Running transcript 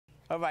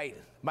All right,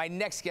 my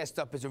next guest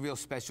up is a real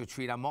special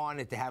treat. I'm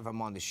honored to have him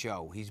on the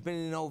show. He's been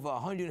in over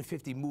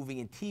 150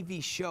 movie and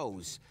TV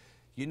shows.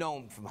 You know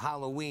him from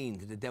Halloween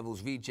to The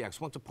Devil's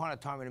Rejects, Once Upon a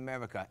Time in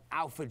America,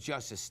 Out for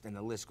Justice, and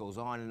the list goes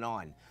on and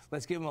on.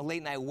 Let's give him a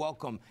late night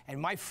welcome. And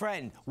my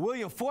friend,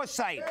 William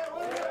Forsythe.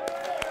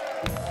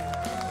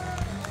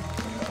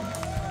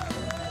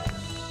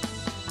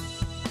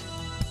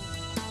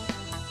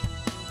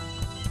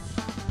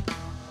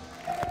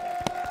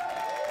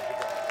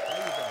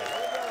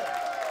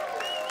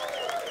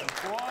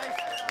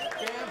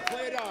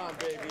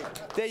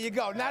 There you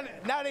go.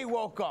 Now they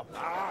woke up.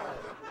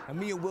 And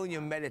me and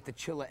William met at the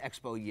Chiller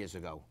Expo years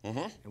ago.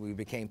 And we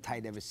became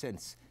tight ever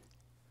since.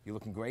 You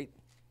looking great?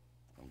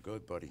 I'm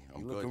good, buddy.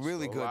 I'm You're good. looking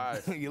really Still good.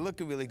 alive. You're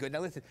looking really good.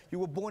 Now listen, you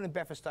were born in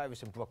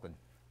Bedford-Stuyvesant, Brooklyn.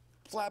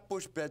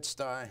 Flatbush,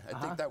 Bed-Stuy. I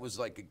think that was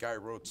like a guy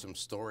wrote some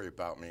story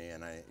about me,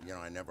 and I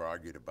never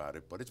argued about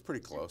it, but it's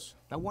pretty close.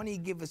 Now why don't you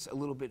give us a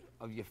little bit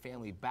of your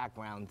family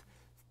background,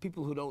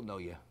 people who don't know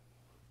you?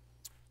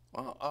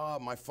 Well,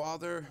 my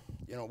father,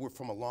 we're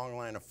from a long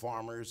line of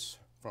farmers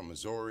from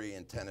Missouri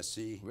and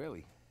Tennessee.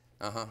 Really?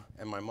 Uh-huh.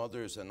 And my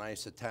mother is a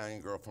nice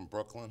Italian girl from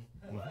Brooklyn.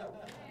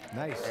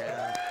 Nice.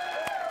 And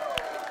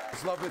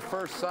it's love at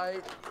first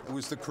sight. It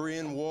was the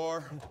Korean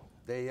War.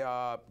 They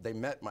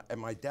met, and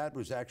my dad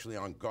was actually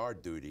on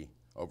guard duty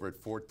over at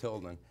Fort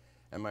Tilden,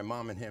 and my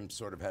mom and him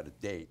sort of had a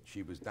date.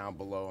 She was down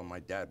below, and my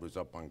dad was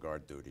up on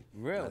guard duty.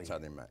 Really? That's how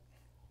they met.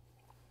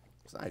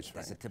 It's nice, right?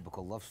 That's a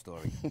typical love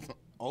story.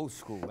 Old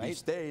school, right? He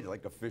stayed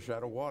like a fish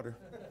out of water.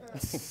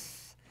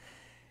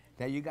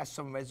 Now you got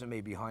some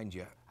resume behind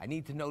you. I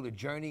need to know the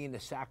journey and the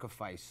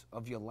sacrifice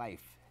of your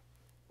life.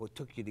 What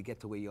took you to get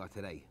to where you are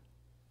today?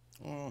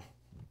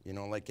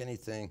 Like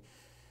anything,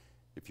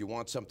 if you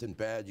want something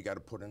bad, you got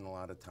to put in a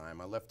lot of time.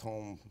 I left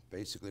home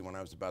basically when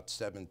I was about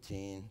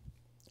 17,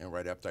 and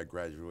right after I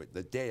graduated,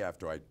 the day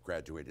after I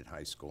graduated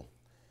high school.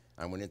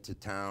 I went into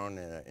town,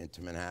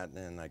 into Manhattan,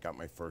 and I got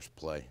my first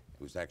play.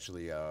 It was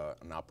actually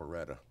an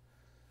operetta.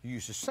 You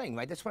used to sing,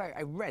 right? That's what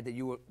I read, that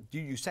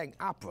you sang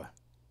opera.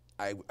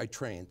 I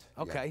trained.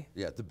 Okay.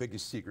 Yeah, the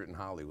biggest secret in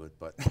Hollywood,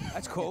 but.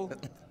 That's cool.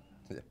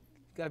 You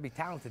got to be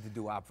talented to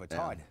do opera. It's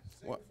hard.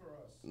 What?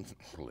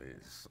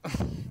 Please.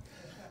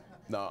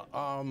 No,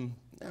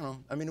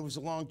 it was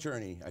a long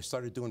journey. I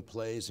started doing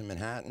plays in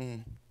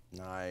Manhattan.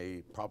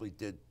 I probably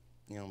did,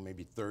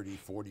 maybe 30,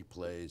 40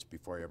 plays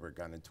before I ever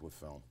got into a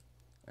film.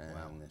 And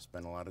I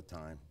spent a lot of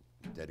time,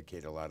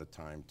 dedicated a lot of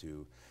time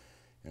to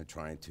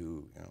trying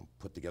to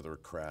put together a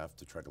craft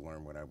to try to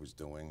learn what I was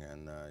doing,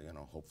 and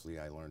hopefully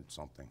I learned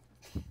something.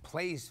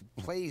 Plays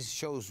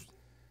shows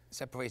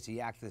separates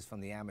the actors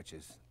from the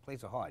amateurs.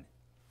 Plays are hard.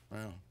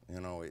 Well,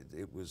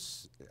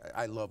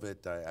 I love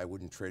it. I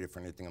wouldn't trade it for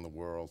anything in the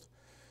world.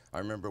 I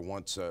remember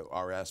once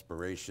our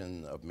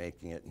aspiration of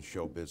making it in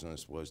show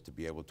business was to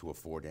be able to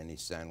afford any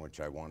sandwich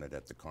I wanted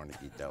at the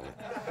Carnegie Deli.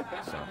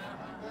 So,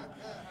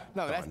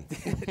 no,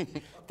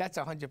 that's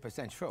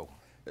 100% true.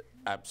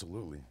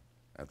 Absolutely.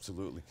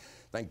 Absolutely.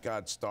 Thank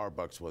God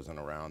Starbucks wasn't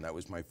around. That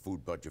was my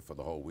food budget for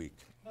the whole week.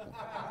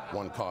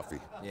 One coffee.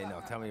 Yeah,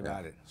 no, tell me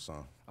about it.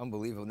 So.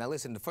 Unbelievable. Now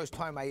listen, the first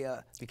time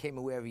I became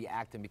aware of your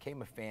act and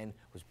became a fan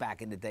was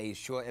back in the days.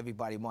 Sure,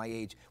 everybody my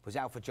age was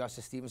Out for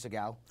Justice, Steven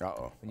Seagal.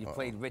 When you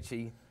played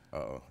Richie.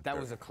 That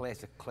was a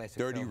classic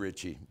Dirty film.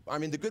 Richie. I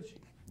mean,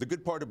 the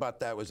good part about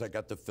that was I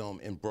got the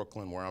film in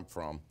Brooklyn, where I'm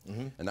from,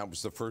 and that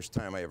was the first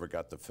time I ever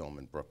got the film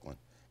in Brooklyn.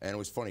 And it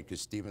was funny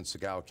because Steven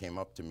Seagal came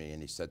up to me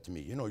and he said to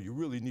me, you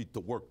really need to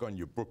work on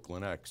your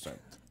Brooklyn accent,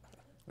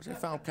 which I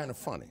found kind of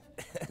funny.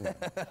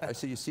 I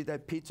said, you see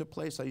that pizza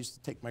place? I used to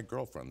take my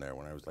girlfriend there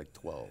when I was like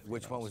 12.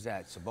 Which one was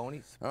that?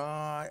 Saboni's?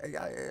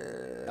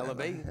 Ella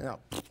B? No,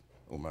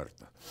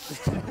 Umerta.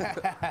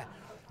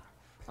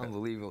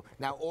 Unbelievable.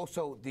 Now,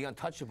 also, The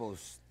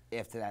Untouchables,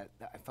 after that,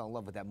 I fell in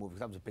love with that movie because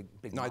that was a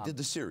big No, mob. I did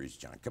the series,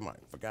 John. Come on,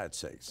 for God's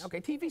sakes. Okay,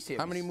 TV series.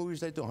 How many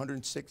movies did I do?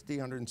 160,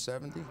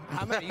 170?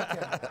 How many?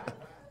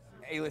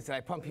 Hey, listen, I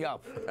pump you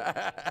up.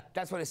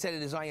 That's what it said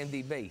in his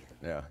IMDb.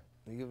 Yeah.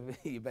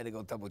 You better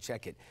go double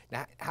check it.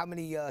 Now, how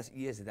many years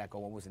did that go?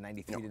 What was it,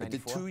 93 to 94? I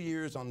did 2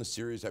 years on the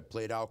series. I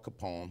played Al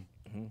Capone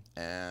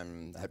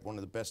and had one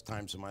of the best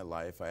times of my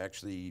life. I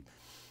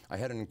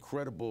had an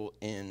incredible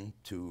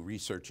to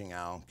researching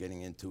Al,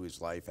 getting into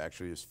his life,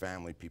 actually his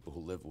family, people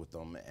who live with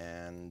him,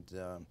 and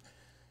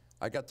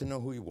I got to know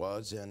who he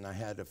was, and I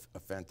had a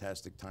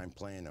fantastic time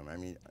playing him. I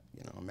mean,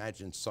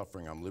 imagine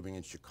suffering. I'm living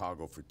in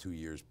Chicago for 2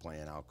 years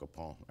playing Al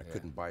Capone. I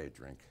couldn't buy a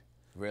drink.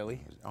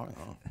 Really? Oh,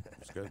 no, it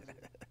was good.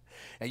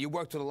 And you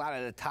worked with a lot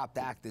of the top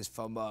actors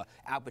from Al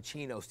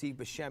Pacino, Steve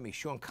Buscemi,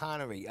 Sean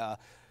Connery,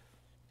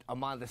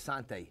 Armando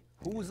Sante.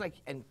 Who was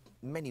and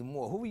many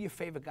more. Who were your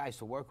favorite guys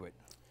to work with?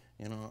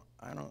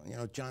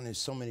 John, there's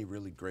so many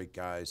really great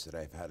guys that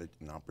I've had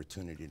an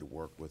opportunity to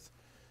work with.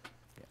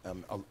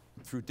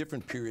 Through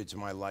different periods of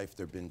my life,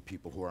 there have been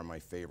people who are my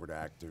favorite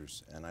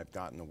actors, and I've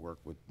gotten to work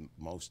with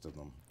most of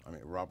them. I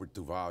mean, Robert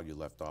Duvall, you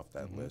left off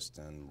that list,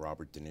 and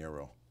Robert De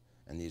Niro.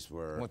 And these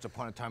were... Once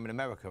Upon a Time in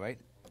America, right?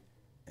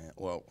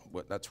 Well,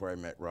 that's where I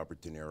met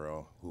Robert De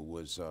Niro, who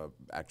was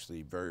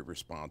actually very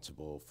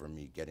responsible for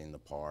me getting the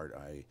part.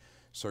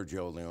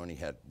 Sergio Leone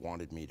had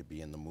wanted me to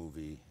be in the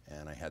movie,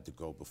 and I had to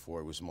go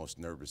before. It was the most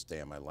nervous day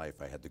of my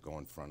life. I had to go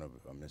in front of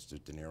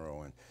Mr. De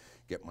Niro and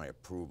get my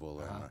approval,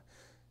 and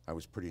I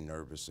was pretty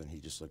nervous, and he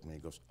just looked at me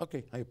and goes,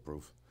 "Okay, I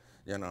approve."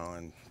 You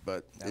know,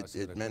 but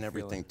it meant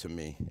everything to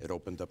me. It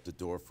opened up the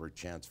door for a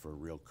chance for a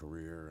real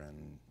career,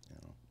 and you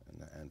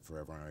know, and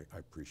forever I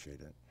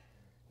appreciate it.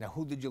 Now,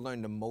 who did you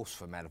learn the most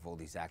from out of all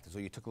these actors,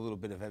 or you took a little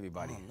bit of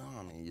everybody? Oh, no,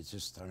 I mean, it's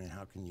just, I mean,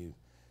 how can you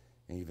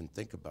even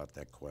think about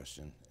that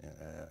question?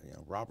 You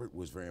know, Robert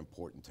was very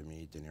important to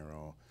me, De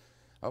Niro.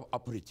 I'll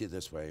put it to you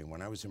this way. When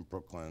I was in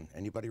Brooklyn,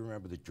 anybody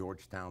remember the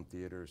Georgetown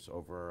theaters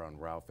over on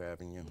Ralph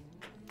Avenue?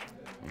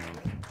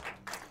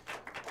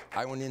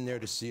 I went in there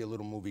to see a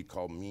little movie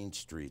called Mean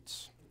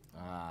Streets.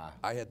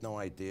 I had no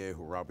idea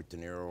who Robert De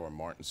Niro or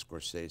Martin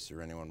Scorsese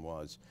or anyone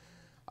was.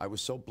 I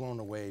was so blown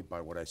away by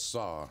what I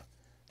saw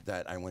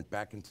that I went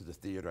back into the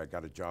theater. I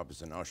got a job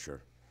as an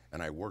usher,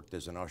 and I worked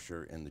as an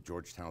usher in the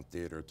Georgetown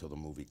Theater till the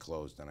movie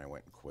closed, and I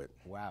went and quit.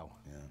 Wow.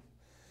 Yeah.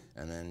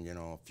 And then, you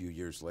know, a few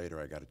years later,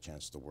 I got a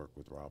chance to work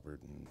with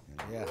Robert, and you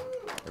know, yeah,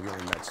 it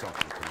really meant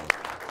something to me.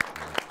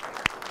 Yeah.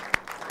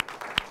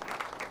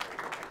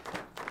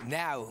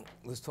 Now,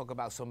 let's talk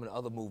about some of the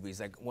other movies.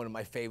 Like one of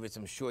my favorites,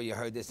 I'm sure you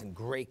heard this, and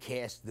great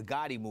cast, the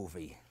Gotti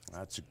movie.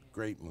 That's a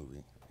great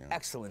movie. Yeah.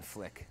 Excellent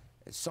flick.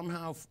 It's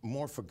somehow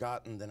more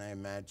forgotten than I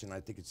imagined. I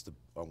think it's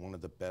one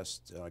of the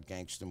best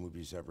gangster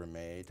movies ever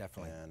made.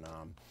 Definitely. And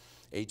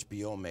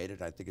HBO made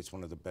it. I think it's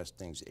one of the best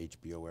things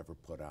HBO ever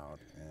put out.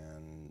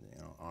 And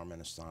you know, Armin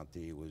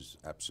Asante was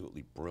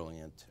absolutely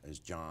brilliant as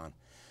John.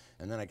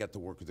 And then I got to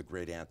work with the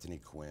great Anthony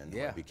Quinn,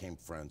 who I became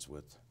friends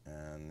with.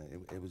 And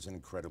it was an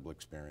incredible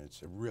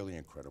experience, a really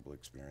incredible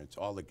experience.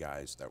 All the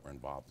guys that were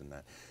involved in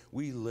that.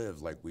 We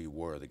lived like we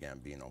were the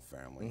Gambino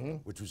family,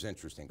 which was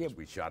interesting because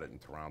we shot it in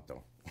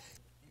Toronto.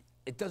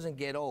 It doesn't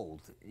get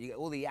old.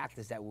 All the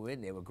actors that were in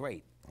there were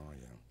great. Oh,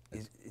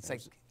 yeah. It's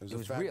like, it was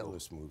a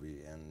fabulous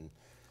movie. And,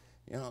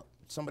 you know,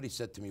 somebody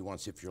said to me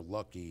once, if you're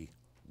lucky,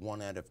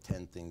 1 out of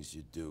 10 things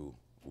you do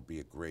will be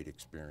a great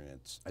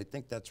experience. I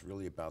think that's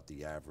really about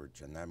the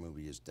average, and that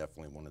movie is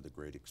definitely one of the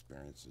great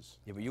experiences.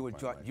 Yeah, but you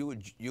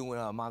and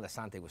Armand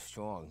Asante were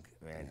strong,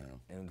 man.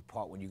 Yeah. And the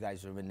part when you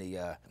guys are in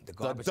the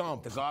garbage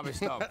dump,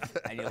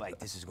 and you're like,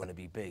 this is going to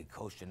be big.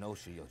 Costa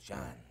Nostra, yo, John,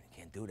 you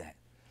can't do that.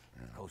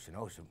 Costa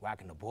Nostra,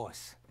 whacking the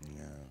boss.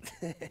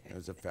 Yeah, it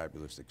was a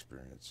fabulous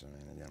experience. I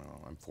mean, you know,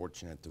 I'm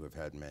fortunate to have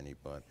had many,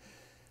 but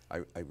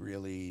I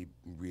really,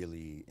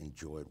 really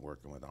enjoyed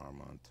working with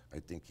Armand. I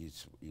think he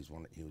was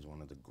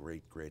one of the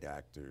great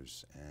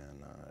actors,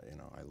 and you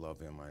know, I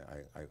love him.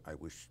 I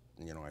wish,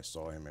 you know, I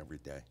saw him every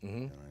day. You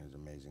know, he's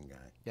an amazing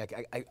guy. Yeah,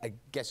 I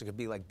guess it could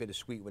be like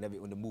bittersweet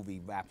when the movie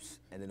wraps,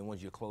 and then the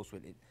ones you're close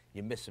with,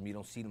 you miss them. You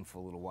don't see them for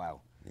a little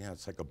while. Yeah,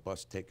 it's like a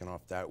bus taking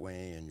off that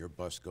way, and your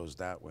bus goes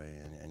that way,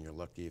 and you're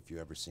lucky if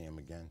you ever see him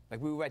again. Like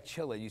we were at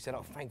Chiller, you said,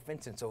 oh, Frank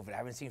Vincent's over there. I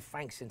haven't seen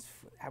Frank since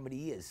how many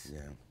years? Yeah.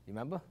 You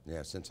remember?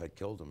 Yeah, since I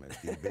killed him at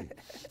DB.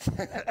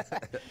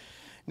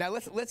 Now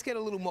let's get a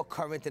little more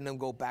current and then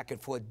go back and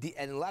forth.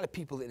 And a lot of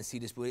people didn't see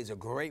this, but it's a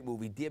great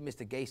movie, Dear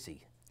Mr. Gacy.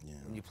 Yeah.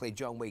 And you played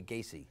John Wayne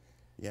Gacy.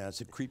 Yeah, it's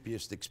the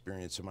creepiest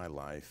experience of my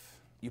life.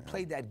 You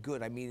played that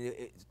good. I mean,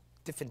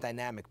 different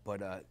dynamic,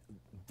 but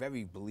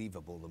very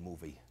believable, the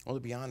movie. Well, to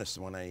be honest,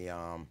 when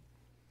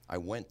I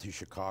went to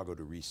Chicago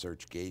to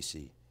research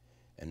Gacy,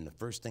 and the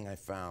first thing I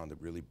found that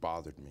really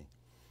bothered me,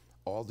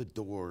 all the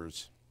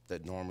doors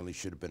that normally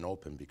should have been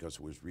open because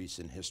it was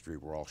recent history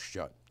were all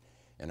shut.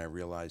 And I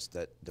realized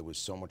that there was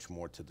so much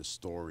more to the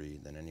story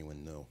than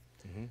anyone knew.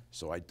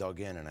 So I dug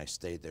in and I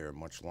stayed there a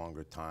much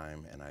longer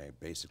time, and I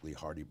basically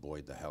Hardy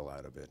Boyed the hell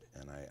out of it,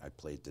 and I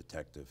played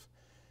detective.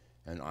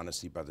 And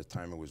honestly, by the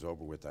time it was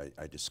over with,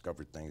 I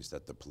discovered things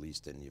that the police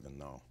didn't even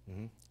know.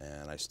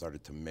 And I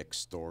started to mix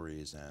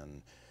stories,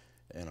 and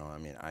you know, I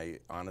mean, I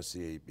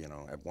honestly, you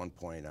know, at one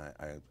point,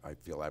 I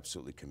feel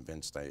absolutely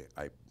convinced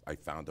I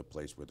found a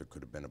place where there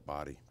could have been a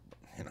body.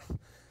 You know,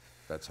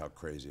 that's how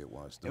crazy it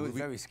was. It was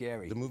very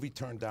scary. The movie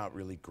turned out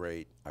really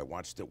great. I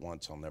watched it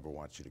once. I'll never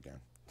watch it again.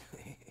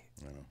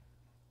 You know,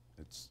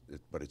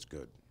 but it's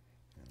good.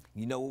 Yeah.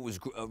 You know what was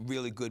a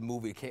really good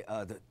movie?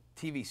 The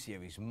TV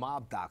series,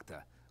 Mob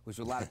Doctor, which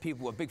a lot of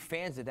people were big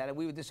fans of that, and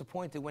we were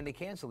disappointed when they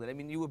canceled it. I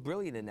mean, you were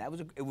brilliant in that.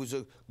 It was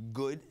a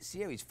good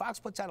series. Fox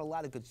puts out a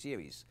lot of good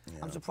series. Yeah.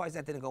 I'm surprised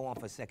that didn't go on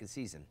for a second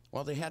season.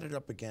 Well, they had it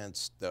up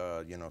against,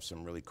 you know,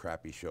 some really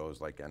crappy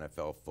shows like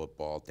NFL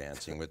football,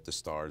 Dancing with the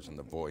Stars, and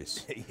The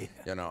Voice. Yeah.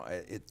 You know,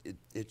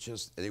 it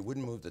just, they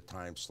wouldn't move the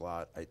time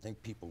slot. I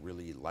think people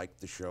really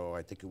liked the show.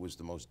 I think it was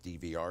the most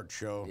DVR'd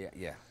show. Yeah,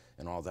 yeah.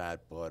 And all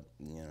that, but,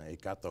 you know,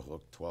 it got the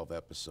hook, 12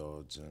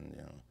 episodes, and,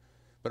 you know.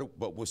 But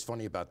what was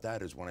funny about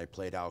that is when I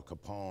played Al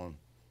Capone,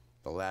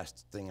 the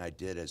last thing I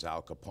did as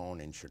Al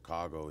Capone in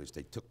Chicago is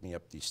they took me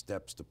up these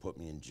steps to put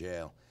me in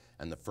jail.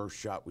 And the first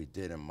shot we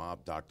did in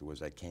Mob Doctor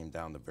was I came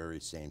down the very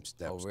same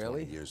steps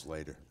 20 years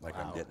later, like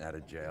I'm getting out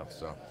of jail.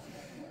 So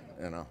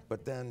you know.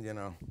 But then, you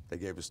know, they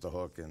gave us the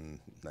hook, and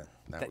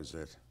that was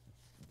it.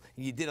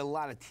 You did a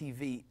lot of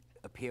TV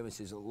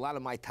appearances, a lot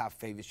of my top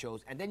favorite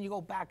shows, and then you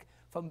go back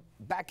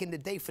in the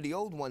day for the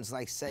old ones,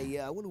 like say,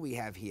 what do we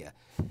have here?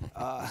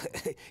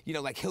 You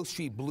know, like Hill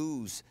Street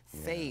Blues,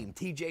 Fame,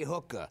 T.J.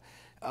 Hooker,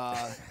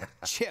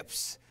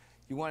 Chips.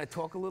 You want to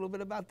talk a little bit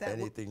about that?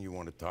 Anything you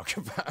want to talk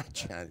about,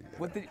 Johnny.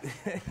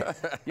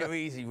 You're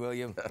easy,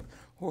 William.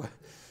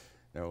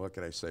 Now, what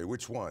can I say?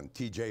 Which one?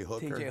 T.J.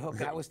 Hooker? T.J. Hooker,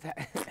 that was...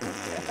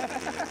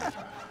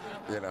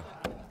 You know,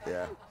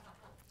 yeah.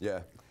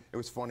 Yeah. It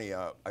was funny,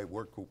 I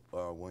worked with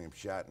William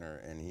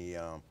Shatner, and he,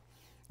 I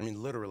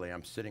mean, literally,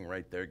 I'm sitting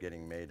right there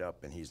getting made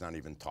up, and he's not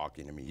even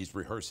talking to me. He's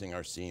rehearsing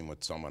our scene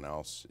with someone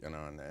else, you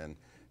know, and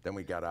then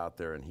we got out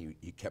there, and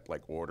he kept,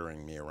 like,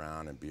 ordering me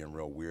around and being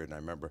real weird. And I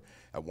remember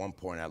at one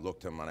point, I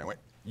looked at him, and I went,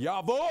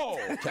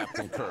 "Jawohl,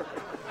 Captain Kirk."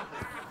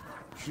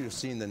 You should have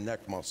seen the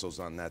neck muscles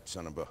on that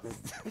son of a...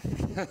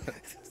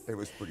 It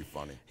was pretty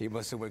funny. He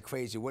must have went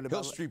crazy. What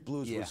about... Hill Street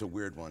Blues was a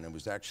weird one. It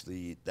was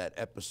actually, that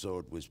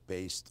episode was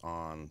based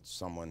on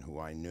someone who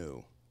I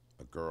knew,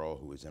 a girl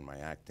who was in my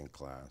acting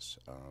class,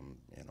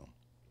 you know,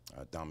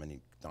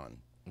 Dominique Dunn,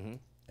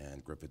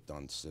 and Griffith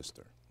Dunn's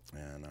sister.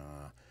 And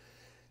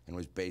it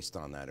was based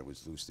on that. It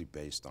was loosely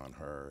based on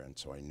her, and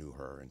so I knew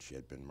her, and she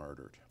had been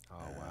murdered. Oh,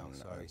 wow,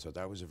 sorry. So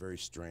that was a very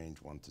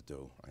strange one to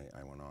do.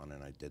 I went on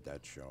and I did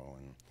that show,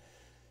 and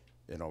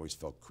it always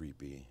felt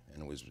creepy.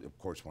 And it was, of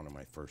course, one of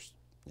my first,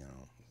 you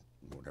know,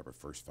 whatever,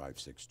 first 5,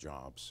 6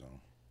 jobs, so.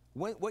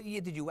 What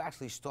year did you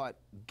actually start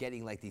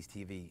getting, like, these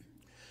TV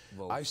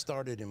roles? I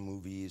started in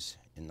movies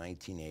in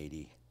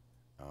 1980,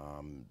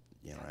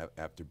 you know,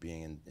 after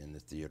being in the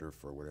theater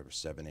for whatever,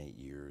 7, 8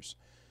 years.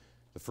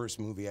 The first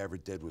movie I ever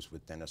did was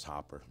with Dennis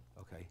Hopper.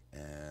 Okay.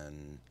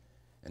 And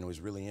it was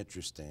really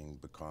interesting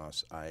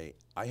because I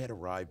had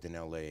arrived in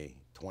LA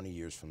 20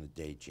 years from the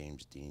day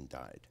James Dean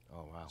died.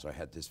 Oh, wow. So I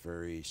had this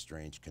very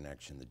strange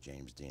connection to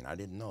James Dean. I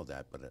didn't know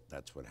that, but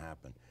that's what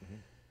happened.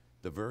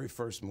 The very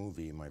first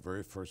movie, my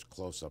very first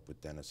close-up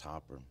with Dennis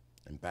Hopper,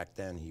 and back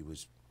then he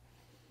was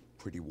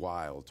pretty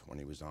wild when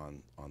he was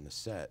on the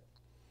set,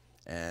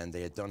 and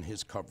they had done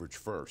his coverage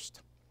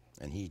first,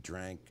 and he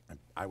drank,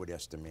 I would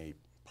estimate,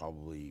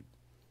 probably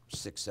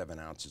 6, 7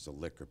 ounces of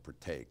liquor per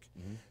take.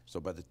 So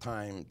by the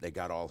time they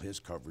got all his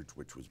coverage,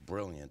 which was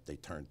brilliant, they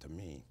turned to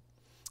me.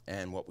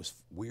 And what was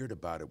weird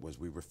about it was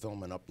we were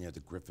filming up near the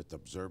Griffith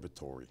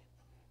Observatory,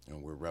 you know,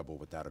 where Rebel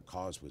Without a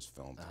Cause was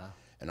filmed.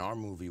 And our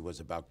movie was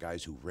about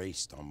guys who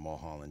raced on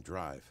Mulholland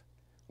Drive,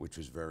 which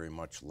was very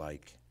much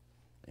like,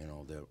 you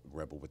know, the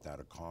Rebel Without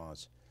a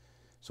Cause.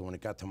 So when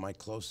it got to my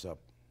close-up,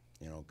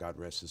 you know, God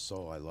rest his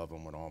soul, I love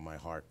him with all my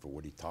heart for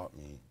what he taught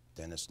me.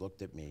 Dennis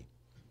looked at me,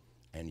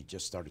 and he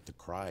just started to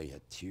cry. He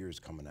had tears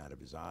coming out of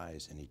his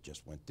eyes, and he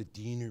just went, "The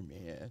Diener,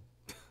 man,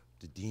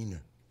 the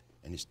Diener."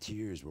 And his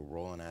tears were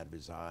rolling out of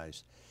his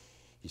eyes.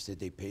 He said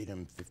they paid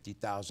him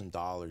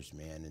 $50,000,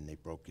 man, and they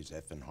broke his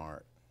effing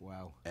heart.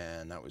 Wow.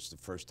 And that was the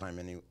first time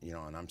you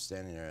know, and I'm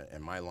standing there,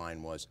 and my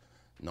line was,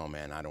 "No,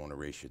 man, I don't want to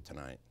race you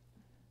tonight."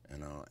 You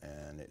know,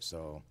 and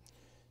so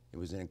it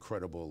was an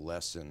incredible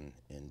lesson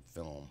in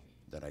film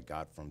that I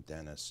got from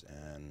Dennis,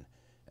 and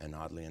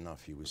oddly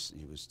enough, he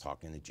was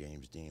talking to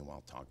James Dean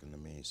while talking to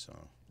me, so,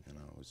 you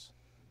know, it was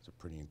a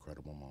pretty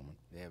incredible moment.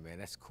 Yeah, man,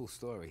 that's a cool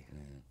story.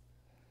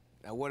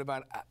 Now, what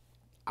about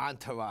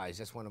Entourage?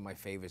 That's one of my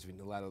favorites.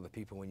 A lot of the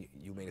people, when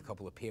you made a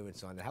couple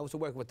appearances on it. How was it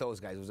working with those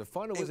guys? Was it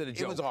fun or was it a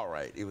joke? It was all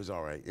right. It was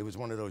all right. It was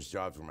one of those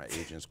jobs where my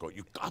agents go,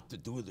 "You got to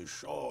do the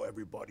show.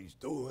 Everybody's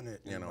doing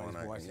it." You know,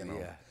 and you know,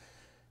 yeah.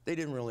 They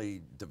didn't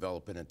really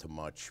develop it into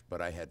much,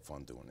 but I had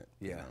fun doing it.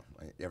 Yeah. You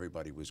know?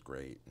 Everybody was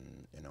great,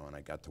 and you know, and I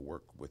got to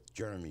work with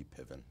Jeremy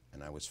Piven,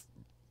 and I was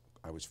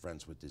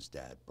friends with his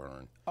dad,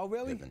 Byrne. Oh,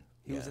 really? Piven.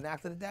 He was an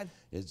actor, the dad?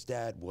 His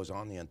dad was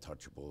on The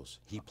Untouchables.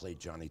 He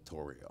played Johnny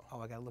Torrio. Oh,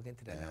 I got to look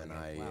into that now.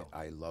 And Wow.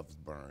 I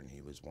loved Byrne.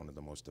 He was one of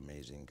the most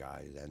amazing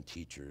guys and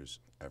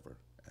teachers ever,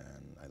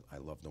 and I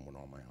loved him with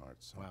all my heart.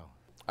 So. Wow.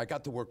 I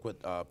got to work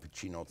with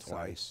Pacino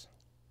twice.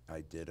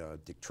 I did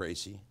Dick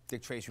Tracy.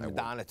 Dick Tracy from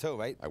Madonna too,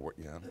 right?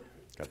 Yeah.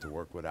 Got to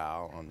work with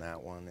Al on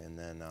that one, and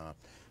then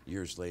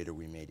years later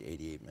we made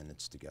 88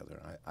 Minutes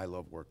together. I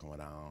love working with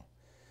Al.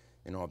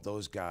 You know, of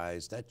those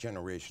guys, that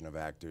generation of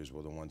actors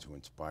were the ones who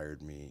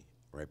inspired me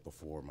right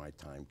before my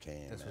time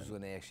came. This was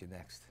when they asked you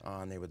next.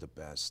 And they were the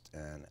best.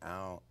 And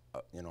Al,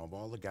 you know, of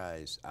all the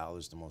guys, Al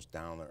is the most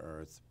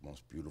down-to-earth,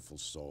 most beautiful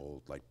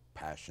soul, like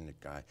passionate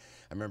guy.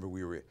 I remember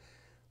we were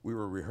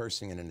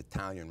rehearsing in an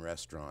Italian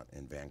restaurant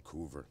in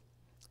Vancouver,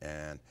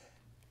 and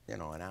you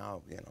know, and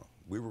Al, you know,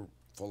 we were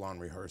full-on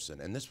rehearsing,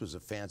 and this was a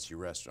fancy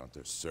restaurant.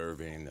 They're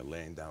serving, they're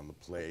laying down the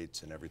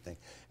plates and everything,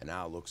 and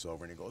Al looks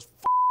over and he goes,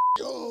 "F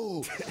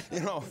you,"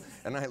 you know,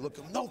 and I look,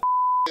 "No, F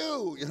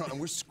you," you know, and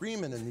we're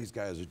screaming, and these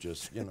guys are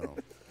just, you know,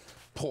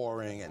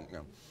 pouring, and you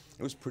know,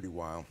 it was pretty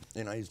wild.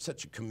 You know, he's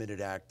such a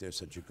committed actor,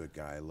 such a good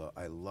guy.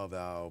 I love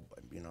Al.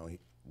 You know,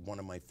 one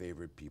of my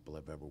favorite people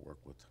I've ever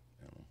worked with.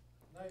 You know.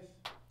 Nice.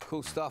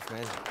 Cool stuff,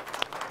 man.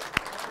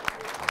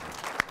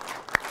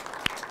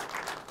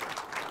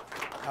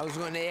 I was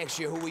going to ask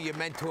you, who were your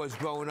mentors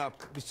growing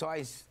up,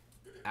 besides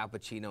Al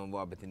Pacino and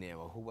Robert De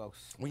Niro? Who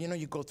else? Well, you know,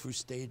 you go through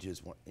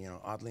stages. You know,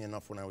 oddly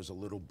enough, when I was a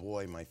little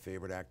boy, my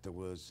favorite actor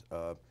was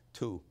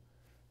two.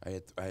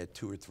 I had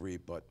two or three,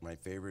 but my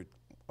favorite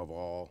of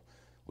all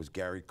was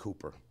Gary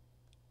Cooper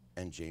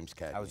and James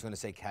Cagney. I was going to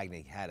say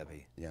Cagney, had to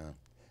be. Yeah.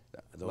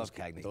 Love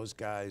Cagney. Those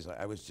guys,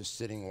 I was just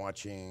sitting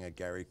watching a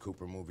Gary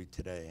Cooper movie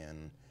today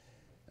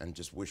and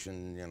just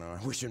wishing, you know,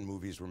 wishing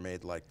movies were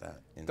made like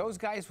that. You know? Those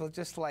guys were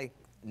just like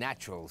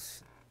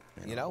naturals,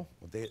 you know?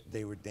 Well,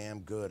 they were damn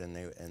good,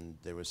 and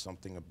there was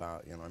something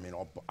about, you know, I mean,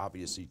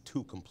 obviously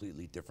two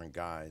completely different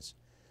guys.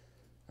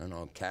 I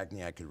know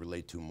Cagney I could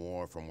relate to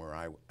more from where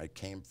I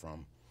came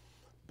from,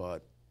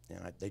 but you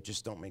know, they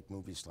just don't make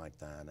movies like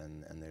that,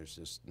 and there's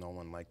just no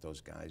one like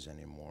those guys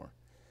anymore.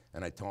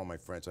 And I tell my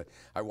friends,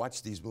 I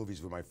watch these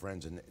movies with my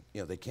friends, and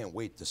you know, they can't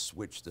wait to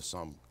switch to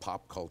some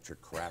pop culture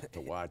crap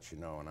to watch, you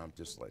know, and I'm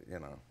just like, you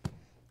know,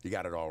 you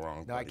got it all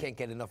wrong. No, buddy. I can't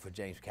get enough of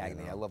James Cagney.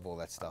 You know, I love all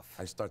that stuff.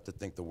 I start to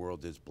think the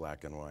world is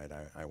black and white.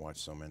 I watch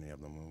so many of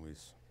the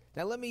movies.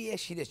 Now, let me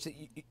ask you this.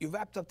 You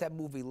wrapped up that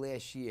movie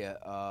last year,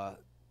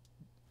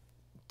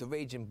 the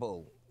Raging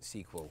Bull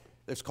sequel.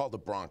 It's called The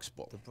Bronx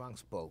Bull. The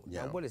Bronx Bull.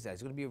 Yeah. Now, what is that?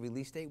 Is there going to be a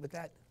release date with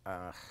that?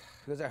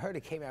 Because I heard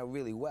it came out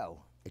really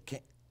well.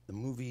 The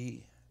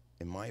movie,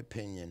 in my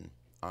opinion,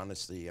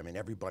 honestly, I mean,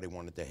 everybody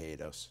wanted to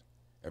hate us.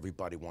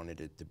 Everybody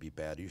wanted it to be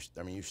bad. You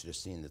should have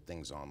seen the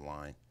things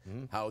online.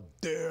 Mm-hmm. How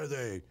dare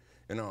they?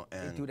 You know,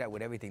 and they do that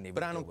with everything they.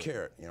 But I don't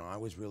care. You know, I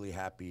was really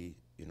happy,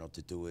 you know,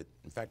 to do it.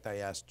 In fact, I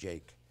asked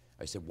Jake.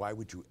 I said, "Why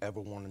would you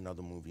ever want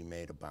another movie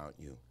made about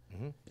you?"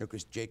 Mm-hmm. You know,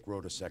 because Jake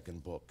wrote a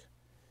second book,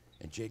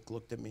 and Jake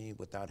looked at me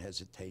without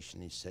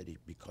hesitation. He said,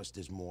 "Because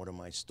there's more to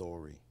my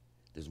story.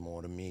 There's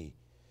more to me."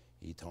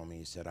 He told me,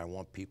 he said, "I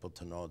want people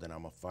to know that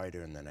I'm a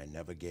fighter and that I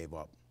never gave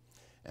up."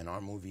 And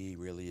our movie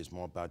really is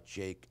more about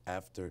Jake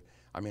after.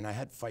 I mean, I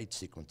had fight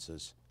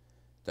sequences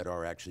that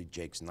are actually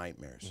Jake's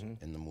nightmares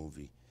in the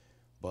movie.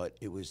 But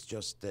it was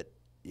just that,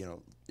 you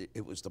know,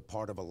 it was the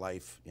part of a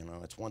life, you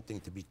know. It's one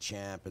thing to be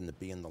champ and to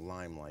be in the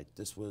limelight.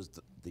 This was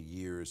the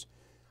years.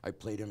 I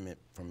played him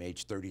from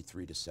age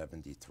 33 to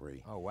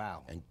 73. Oh,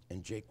 wow.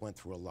 And Jake went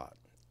through a lot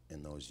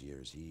in those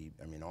years.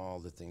 I mean, all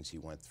the things he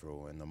went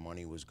through, and the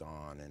money was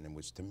gone. And it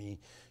was, to me,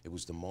 it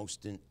was the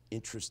most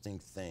interesting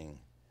thing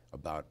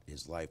about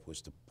his life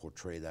was to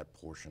portray that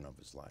portion of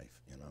his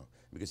life, you know,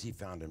 because he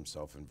found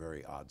himself in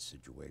very odd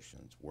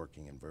situations,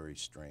 working in very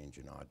strange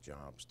and odd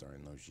jobs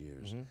during those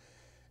years.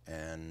 Mm-hmm.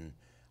 And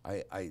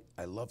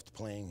I loved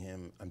playing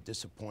him. I'm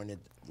disappointed.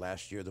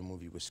 Last year the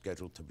movie was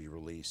scheduled to be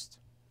released.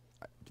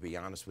 To be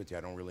honest with you,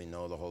 I don't really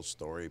know the whole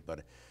story,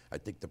 but I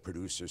think the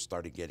producers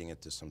started getting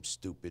into some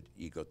stupid,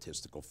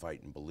 egotistical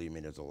fight, and believe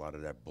me, there's a lot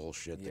of that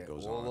bullshit that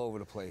goes on. all over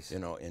the place. You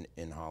know,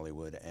 in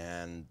Hollywood,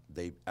 and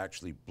they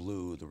actually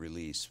blew the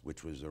release,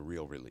 which was a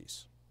real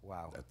release.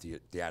 Wow. A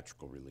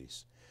theatrical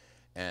release.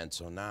 And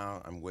so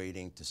now I'm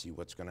waiting to see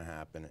what's going to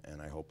happen,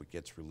 and I hope it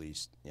gets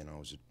released. You know, it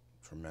was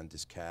a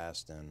tremendous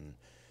cast, and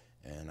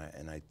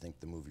I think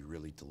the movie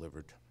really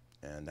delivered.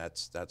 And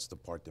that's the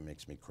part that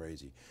makes me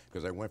crazy,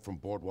 because I went from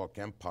Boardwalk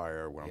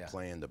Empire, where I'm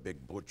playing the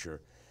big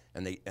butcher,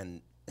 and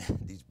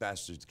these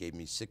bastards gave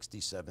me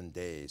 67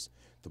 days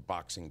to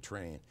boxing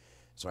train.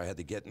 So I had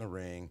to get in the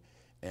ring,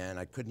 and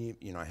I couldn't even,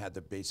 you know, I had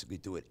to basically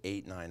do it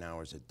 8-9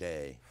 hours a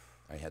day.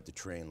 I had to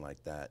train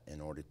like that in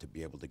order to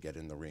be able to get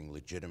in the ring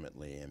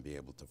legitimately and be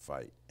able to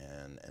fight,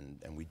 and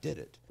we did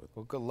it.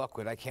 Well, good luck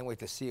with it. I can't wait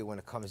to see it when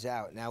it comes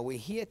out. Now, we're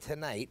here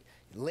tonight.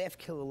 Laugh,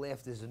 Killer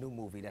Laugh is a new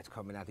movie that's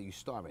coming out that you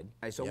starred in. All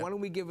right, so why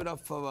don't we give it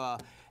up for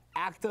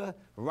actor,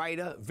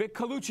 writer, Vic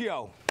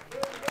Coluccio.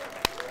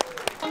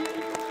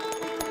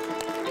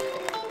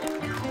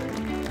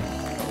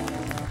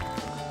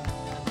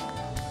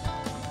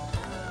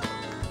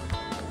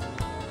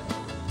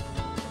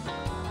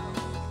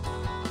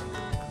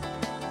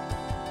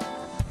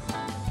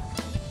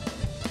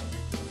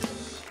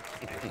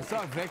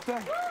 What's up, Victor?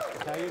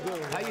 How you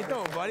doing? How you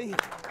doing, buddy?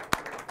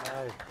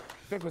 Hi.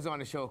 Vic was on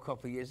the show a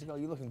couple of years ago.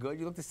 You looking good.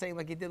 You look the same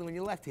like you did when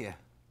you left here.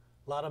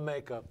 A lot of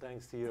makeup,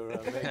 thanks to your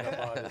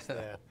makeup artist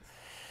there.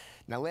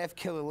 Now, Laugh,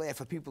 Killer Laugh,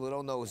 for people who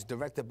don't know, is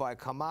directed by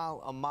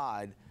Kamal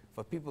Ahmad.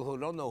 For people who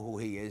don't know who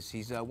he is,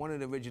 he's one of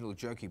the original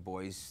Jerky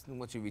Boys. And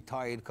once he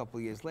retired a couple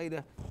of years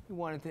later, he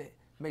wanted to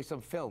make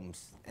some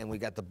films. And we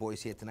got the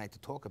boys here tonight to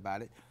talk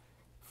about it.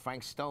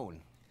 Frank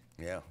Stone.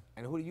 Yeah.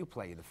 And who do you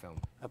play in the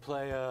film? I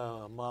play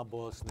a mob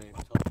boss named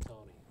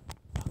Tony.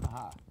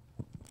 Aha.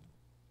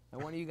 Now,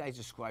 why don't you guys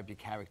describe your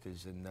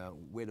characters and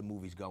where the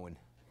movie's going?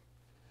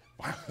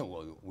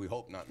 Well, we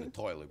hope not in the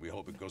toilet. We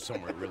hope it goes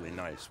somewhere really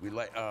nice. We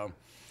like,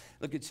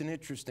 look, it's an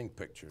interesting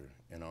picture,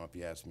 you know, if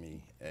you ask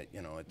me.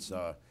 You know, it's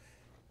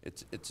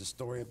a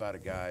story about a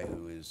guy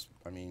who is,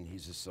 I mean,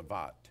 he's a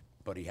savant,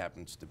 but he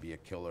happens to be a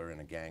killer and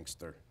a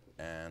gangster.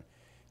 And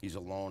he's a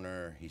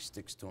loner, he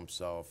sticks to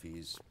himself,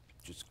 he's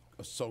just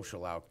a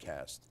social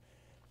outcast.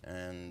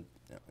 And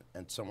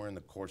somewhere in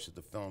the course of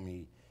the film,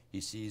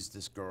 he sees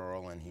this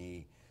girl, and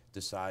he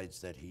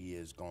decides that he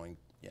is going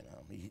you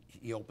know,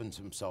 he opens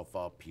himself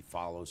up, he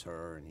follows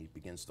her, and he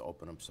begins to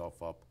open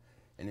himself up.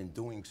 And in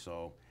doing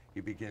so,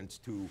 he begins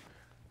to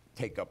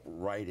take up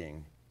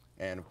writing.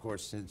 And of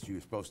course, since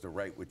you're supposed to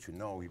write what you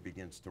know, he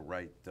begins to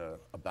write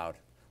about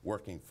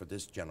working for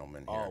this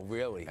gentleman here. Oh,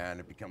 really? And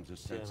it becomes a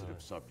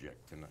sensitive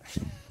subject. And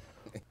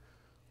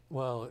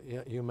Well,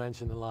 you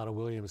mentioned a lot of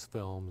Williams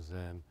films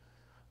and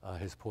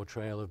his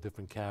portrayal of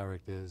different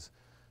characters.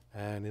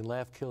 And in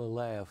Laugh, Kill or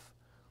Laugh,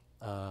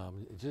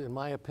 in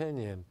my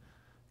opinion,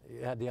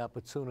 you had the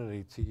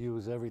opportunity to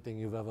use everything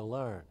you've ever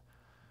learned.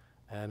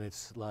 And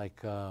it's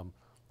like a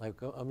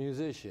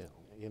musician,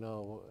 you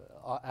know,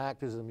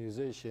 act as a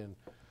musician.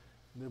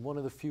 One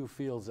of the few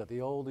fields that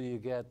the older you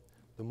get,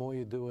 the more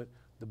you do it,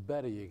 the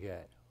better you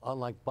get.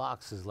 Unlike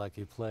boxers like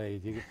you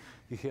played,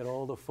 you get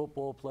older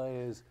football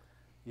players,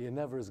 you're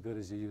never as good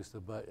as you used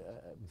to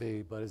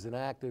be. But as an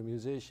actor,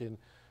 musician,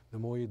 the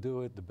more you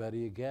do it, the better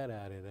you get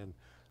at it.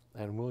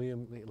 And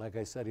William, like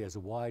I said, he has a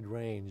wide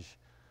range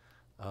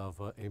of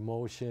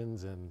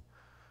emotions, and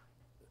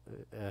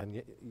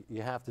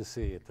you have to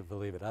see it to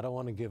believe it. I don't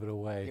want to give it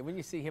away. Yeah, when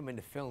you see him in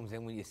the films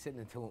and when you're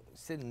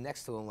sitting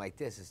next to him like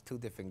this, it's two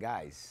different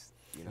guys.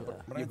 You know,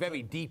 you're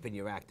very deep in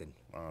your acting.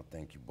 Oh,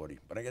 thank you, buddy.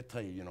 But I got to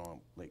tell you, you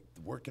know, like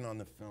working on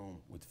the film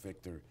with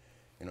Victor,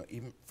 you know,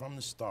 even from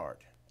the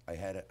start, I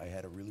had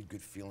a really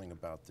good feeling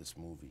about this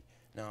movie.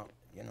 Now,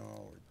 you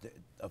know,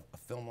 a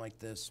film like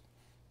this,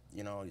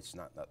 you know, it's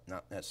not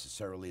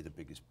necessarily the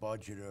biggest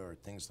budget or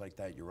things like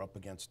that. You're up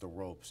against the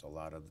ropes a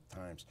lot of the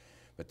times.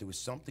 But there was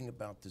something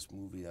about this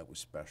movie that was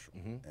special.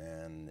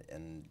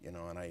 And you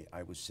know, and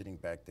I was sitting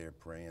back there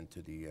praying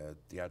to the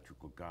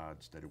theatrical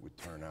gods that it would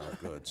turn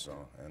out good. So,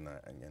 and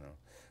you know,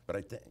 but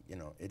I think, you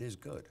know, it is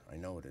good. I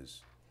know it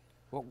is.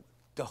 Well,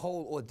 the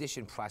whole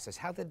audition process,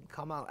 how did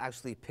Kamal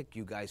actually pick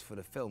you guys for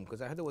the film?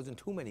 Because I heard there wasn't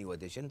too many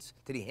auditions.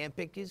 Did he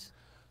handpick you?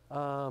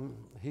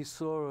 He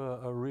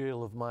saw a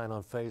reel of mine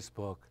on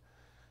Facebook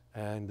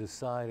and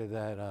decided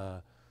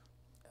that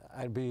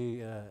I'd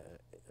be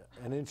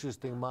an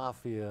interesting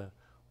mafia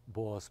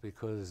boss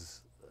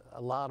because I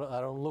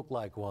don't look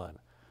like one,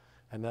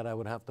 and that I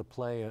would have to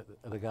play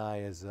the guy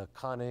as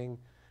cunning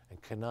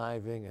and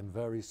conniving and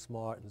very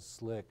smart and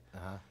slick.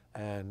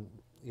 And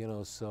you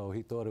know, so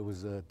he thought it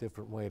was a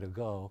different way to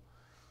go.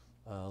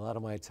 A lot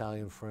of my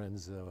Italian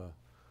friends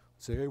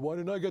say, "Hey, why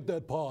didn't I get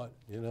that part?"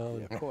 You know.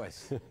 Yeah, of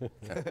course.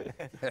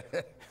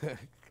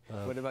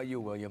 What about you,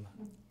 William?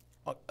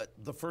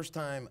 The first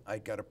time I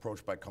got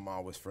approached by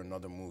Kamal was for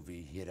another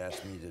movie. He had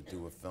asked me to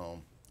do a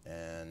film,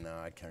 and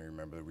I can't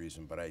remember the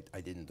reason, but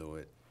I didn't do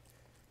it.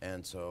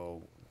 And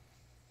so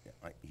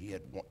he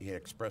had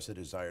expressed a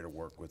desire to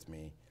work with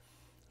me.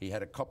 He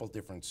had a couple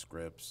different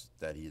scripts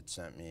that he had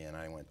sent me, and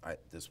I went,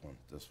 this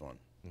one.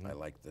 I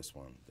like this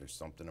one. There's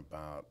something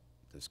about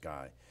this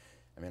guy.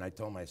 I mean, I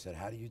told him, I said,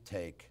 how do you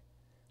take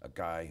a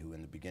guy who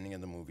in the beginning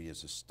of the movie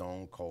is a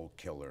stone cold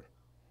killer,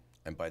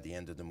 and by the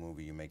end of the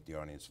movie you make the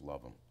audience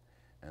love him?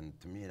 And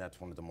to me,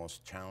 that's one of the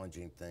most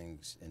challenging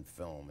things in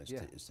film, is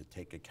to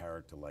take a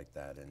character like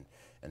that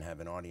and have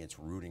an audience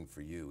rooting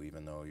for you,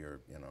 even though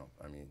you're, you know,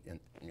 I mean,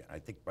 I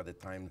think by the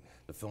time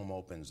the film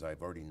opens,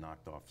 I've already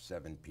knocked off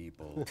 7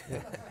 people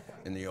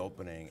in the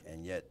opening,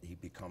 and yet he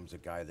becomes a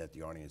guy that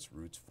the audience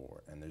roots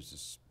for. And there's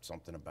just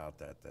something about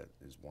that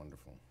is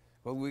wonderful.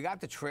 Well, we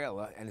got the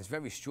trailer, and it's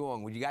very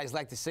strong. Would you guys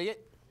like to see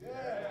it?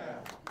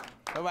 Yeah!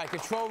 All right,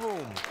 control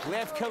room.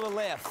 Laugh, Kill or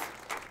Laugh.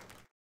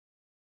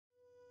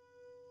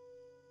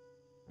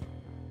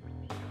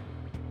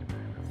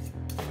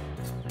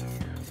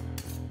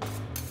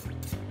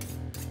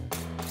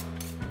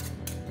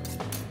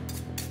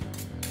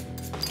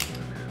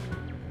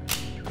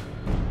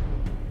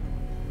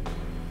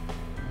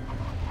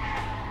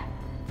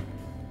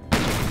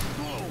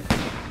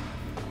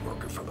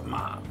 For the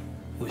mob.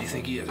 Who do you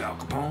think he is, Al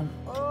Capone?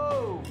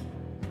 Oh,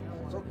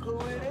 look who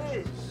it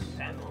is.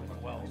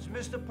 It's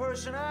Mr.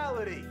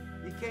 Personality.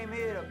 You came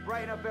here to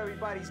brighten up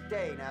everybody's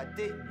day, now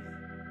didn't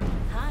you?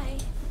 Hi,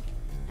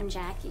 I'm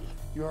Jackie.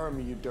 You heard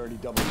me, you dirty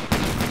double.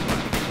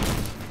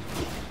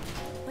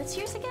 What's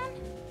yours again?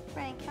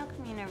 Frank, how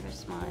come you never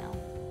smile?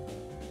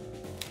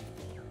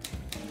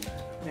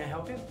 May I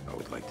help you? I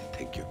would like to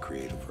take your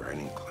creative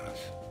writing class.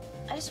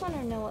 I just want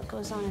to know what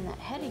goes on in that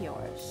head of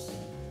yours.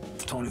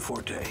 Tony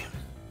Forte,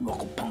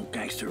 local punk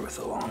gangster with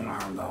a long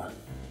arm, though.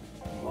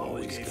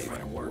 Always gave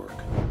her work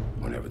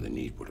whenever the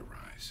need would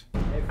arise.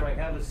 Hey, Frank,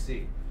 have a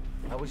seat.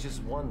 I was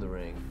just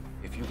wondering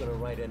if you're gonna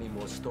write any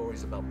more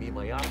stories about me and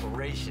my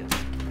operation.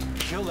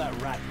 Kill that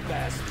rat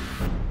bastard.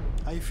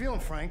 How you feeling,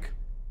 Frank?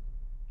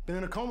 Been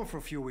in a coma for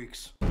a few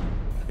weeks.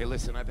 Hey,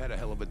 listen, I've had a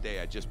hell of a day.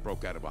 I just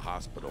broke out of a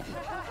hospital.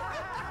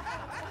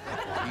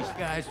 These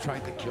guys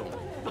tried to kill me.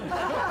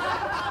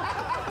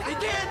 They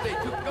did. They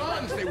took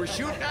guns. They were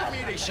shooting at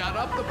me. They shot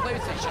up the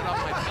place. They shot up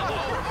my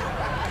pillow.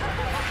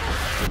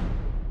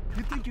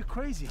 You think you're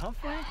crazy, huh,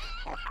 Frank?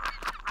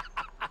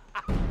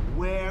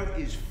 Where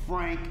is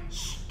Frank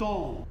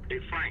Stone? Hey,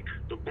 Frank,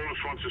 the boss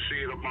wants to see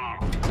you tomorrow.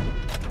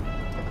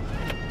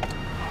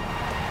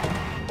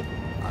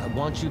 I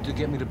want you to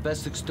get me the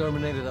best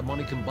exterminator that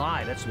money can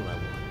buy. That's what I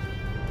want.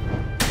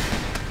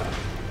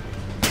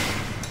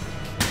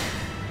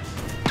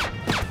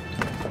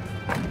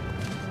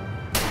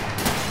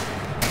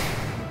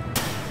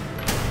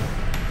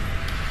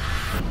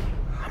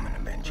 I'm an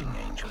avenging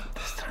angel.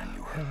 This time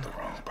you hurt the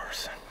wrong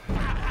person.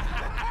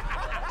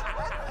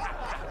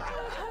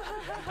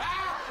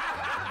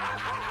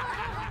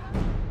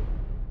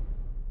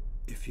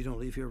 If you don't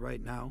leave here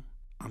right now,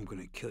 I'm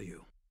gonna kill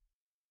you.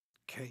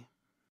 Okay?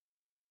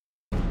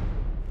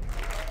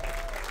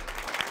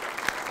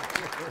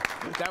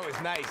 That was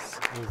nice.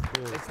 It was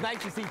good. It's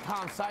nice to see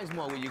Tom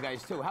Sizemore with you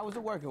guys too. How was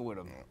it working with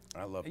him?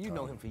 I love And you Tom.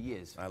 know him for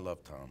years. I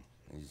love Tom.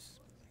 He's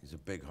a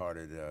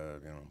big-hearted,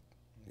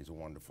 he's a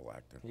wonderful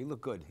actor. He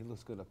looked good. He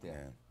looks good up there.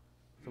 Yeah.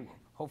 So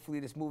hopefully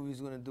this movie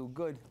is going to do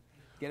good.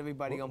 Get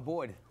everybody on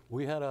board.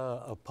 We had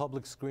a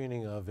public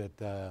screening of it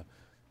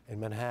in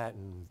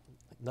Manhattan,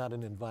 not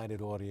an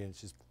invited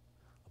audience, just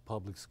a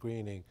public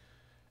screening.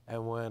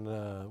 And when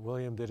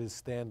William did his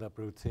stand-up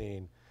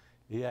routine,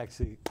 he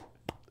actually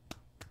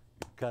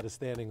got a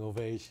standing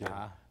ovation.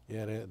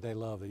 Yeah, they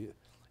loved it.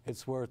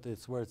 It's worth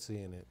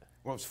seeing it.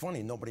 Well, it's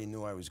funny. Nobody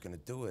knew I was going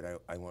to do it.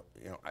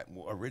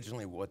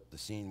 Originally, what the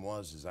scene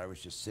was is I was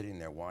just sitting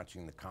there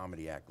watching the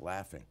comedy act,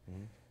 laughing,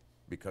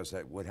 because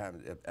what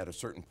happened at a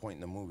certain point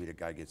in the movie, the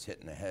guy gets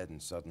hit in the head,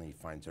 and suddenly he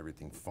finds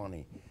everything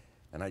funny,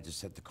 and I just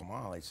said to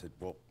Kamal, I said,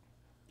 "Well,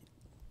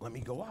 let me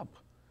go up."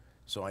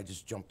 So I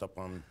just jumped up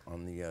on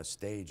the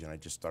stage, and I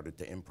just started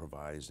to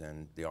improvise,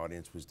 and the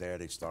audience was there.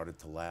 They started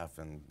to laugh,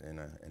 and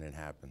it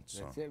happened.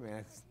 So, That's it,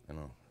 man.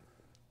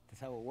 That's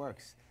how it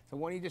works. So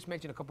why don't you just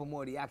mention a couple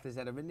more of the actors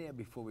that are in there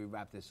before we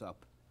wrap this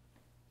up?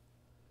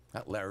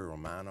 Larry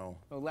Romano.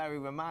 Oh, Larry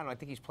Romano, I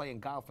think he's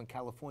playing golf in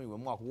California with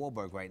Mark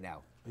Wahlberg right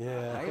now.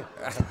 Yeah.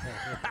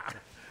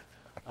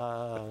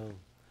 Right?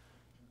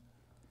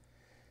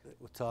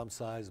 Tom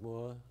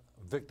Sizemore,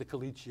 Victor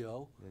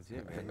Colicchio. That's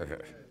it,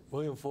 man.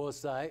 William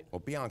Forsythe. Well,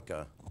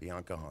 Bianca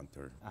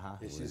Hunter. Yeah,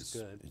 she's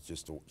good.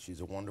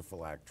 She's a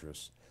wonderful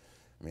actress.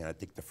 I mean, I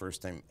think the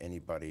first time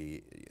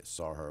anybody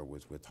saw her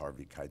was with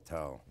Harvey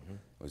Keitel.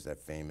 It was that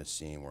famous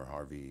scene where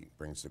Harvey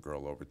brings the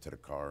girl over to the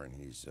car and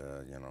he's,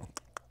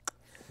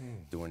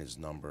 doing his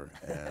number.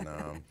 And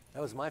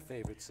that was my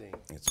favorite scene.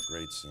 it's a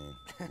great scene.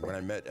 When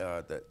I met,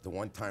 the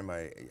one time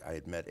I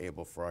had met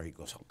Abel Ferrara, he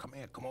goes, "Oh, come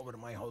here, come over to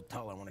my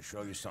hotel. I want to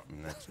show you something."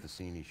 And that's the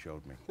scene he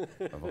showed me.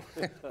 Man.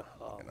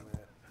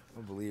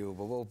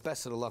 Unbelievable. Well,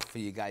 best of the luck for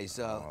you guys.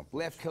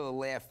 Laugh Killer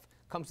Laugh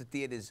comes to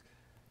theaters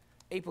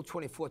April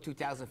 24,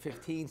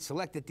 2015.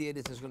 Selected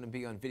theaters is going to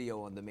be on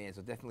video on demand,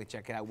 so definitely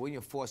check it out.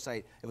 William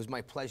Forsythe, it was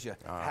my pleasure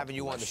having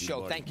you on the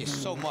show. Thank you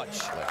so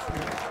much.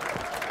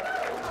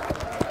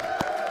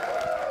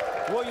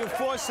 William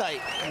Forsythe,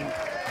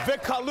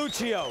 Vic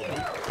Carluccio.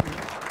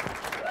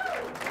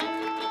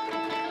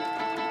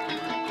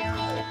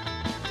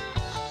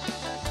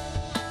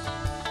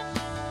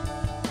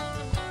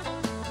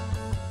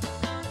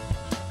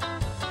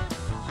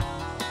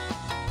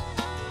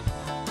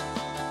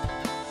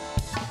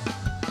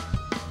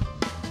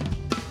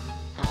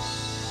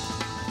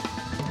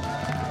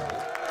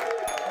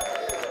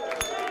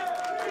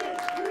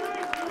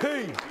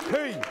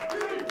 Hey.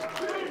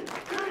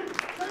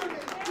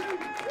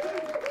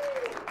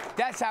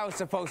 That's how it's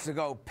supposed to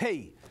go.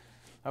 P.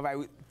 All right,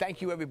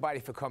 thank you everybody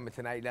for coming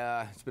tonight.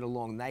 It's been a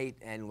long night,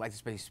 and we'd like to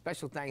say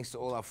special thanks to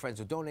all our friends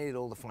who donated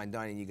all the fine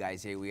dining you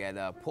guys here. We had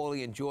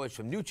Paulie and George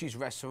from Nucci's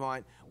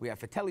Restaurant. We have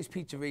Fratelli's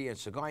Pizzeria and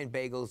Cigar and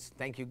Bagels.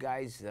 Thank you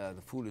guys. The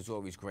food is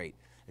always great.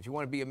 If you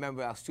want to be a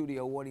member of our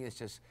studio audience,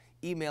 just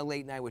email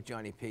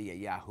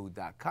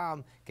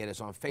latenightwithjohnnyp@yahoo.com. Get us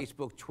on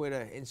Facebook,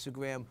 Twitter,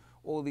 Instagram,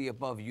 all the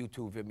above,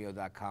 YouTube,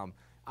 Vimeo.com.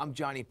 I'm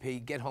Johnny P.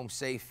 Get home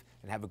safe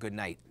and have a good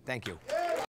night. Thank you.